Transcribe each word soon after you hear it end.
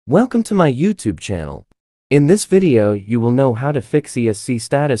Welcome to my YouTube channel. In this video, you will know how to fix ESC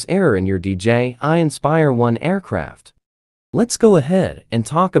status error in your DJI Inspire 1 aircraft. Let's go ahead and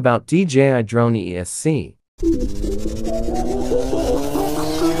talk about DJI drone ESC.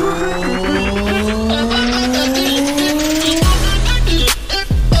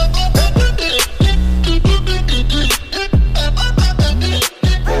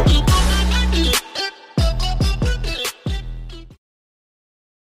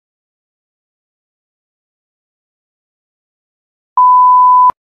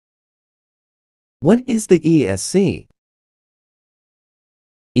 What is the ESC?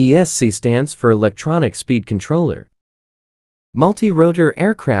 ESC stands for Electronic Speed Controller. Multi-rotor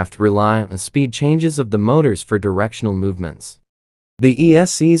aircraft rely on speed changes of the motors for directional movements. The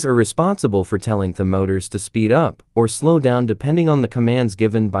ESCs are responsible for telling the motors to speed up or slow down depending on the commands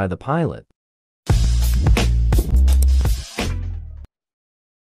given by the pilot.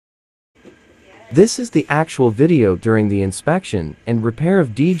 This is the actual video during the inspection and repair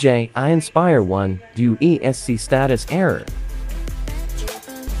of DJI Inspire 1 due ESC status error.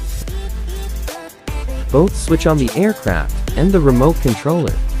 Both switch on the aircraft and the remote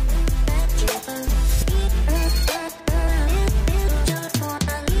controller.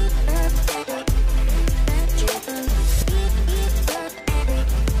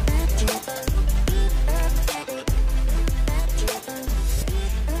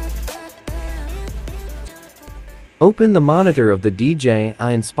 Open the monitor of the DJI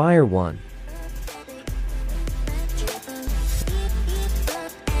Inspire 1.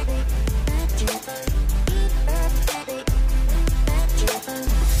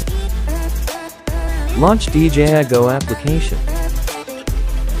 Launch DJI Go application.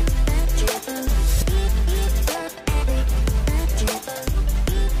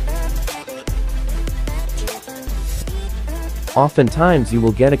 Oftentimes you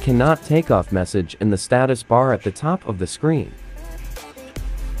will get a cannot take off message in the status bar at the top of the screen.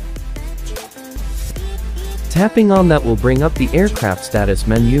 Tapping on that will bring up the aircraft status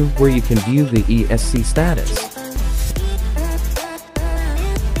menu where you can view the ESC status.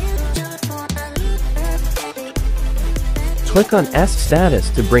 Click on ESC status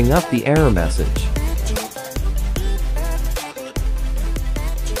to bring up the error message.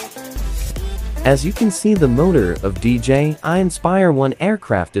 As you can see, the motor of DJI Inspire 1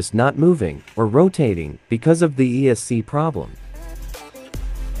 aircraft is not moving or rotating because of the ESC problem.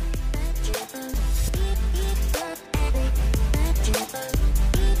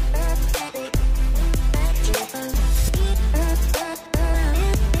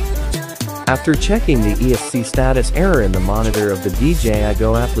 After checking the ESC status error in the monitor of the DJI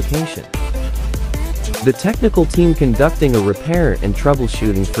Go application, the technical team conducting a repair and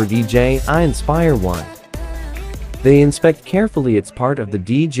troubleshooting for DJI Inspire 1. They inspect carefully its part of the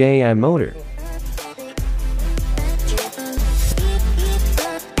DJI motor.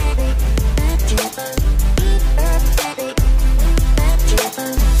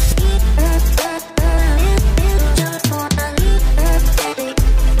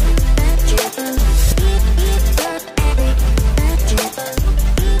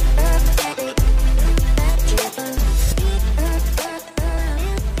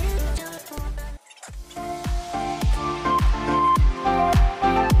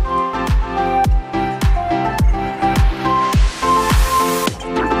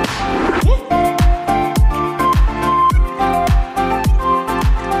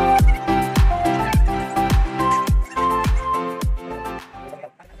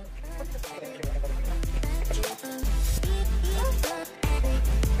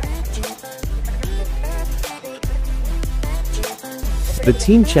 The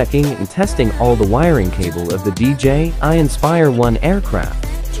team checking and testing all the wiring cable of the DJI Inspire 1 aircraft.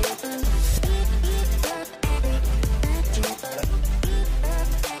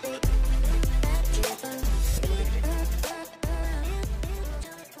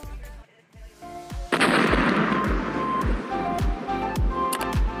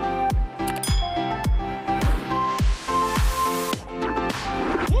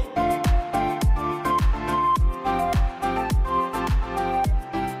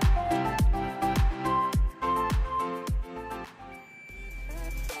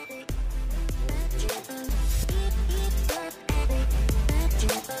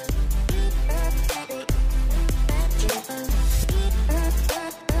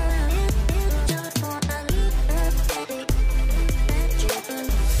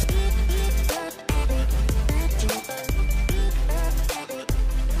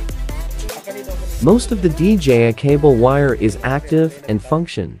 Most of the DJI cable wire is active and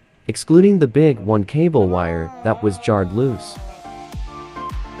function, excluding the big one cable wire that was jarred loose.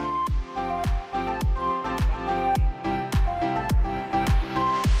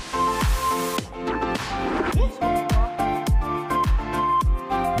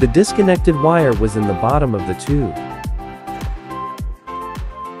 The disconnected wire was in the bottom of the tube.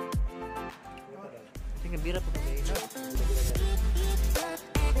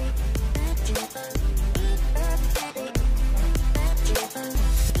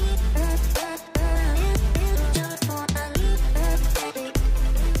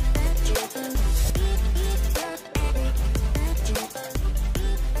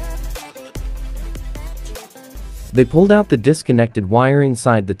 They pulled out the disconnected wire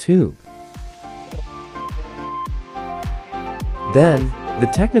inside the tube. Then, the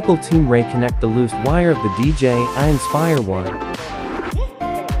technical team reconnect the loose wire of the DJI FIRMWARE.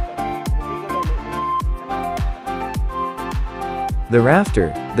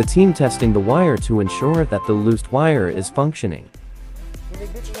 Thereafter, the team testing the wire to ensure that the loosed wire is functioning.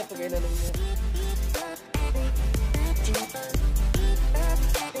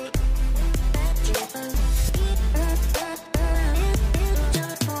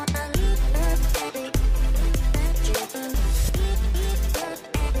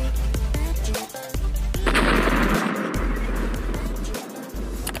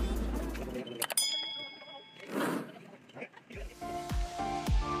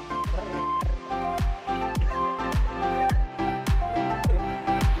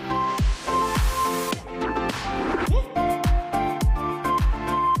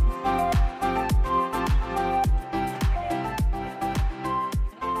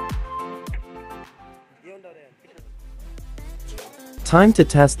 Time to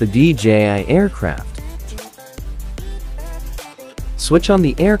test the DJI aircraft. Switch on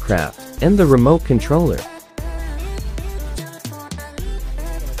the aircraft and the remote controller.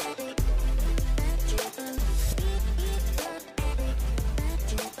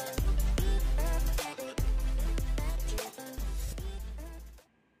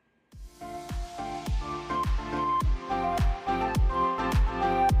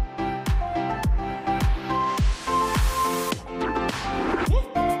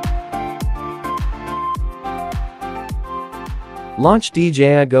 Launch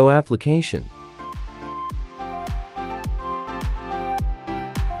DJI Go application.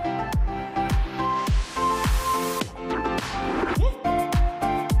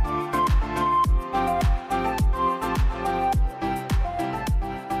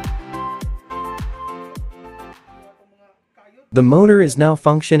 The motor is now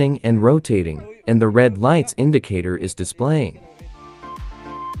functioning and rotating, and the red lights indicator is displaying.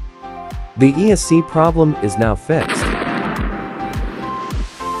 The ESC problem is now fixed.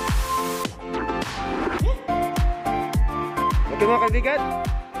 Okay mga kaibigan,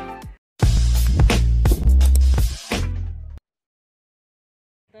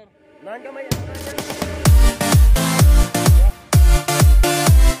 nahan kamay.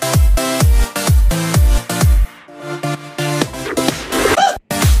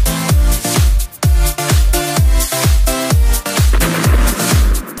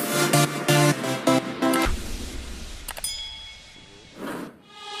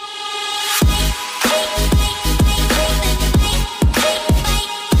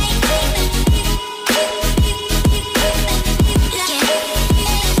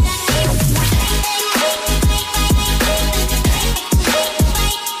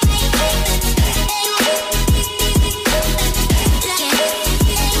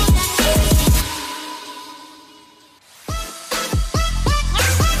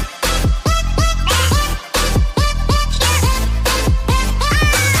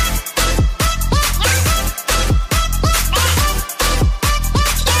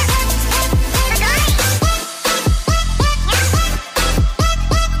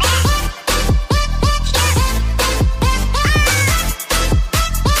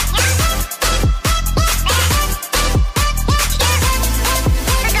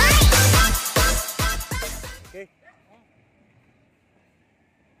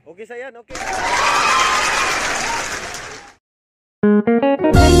 Okay sa yan, okay.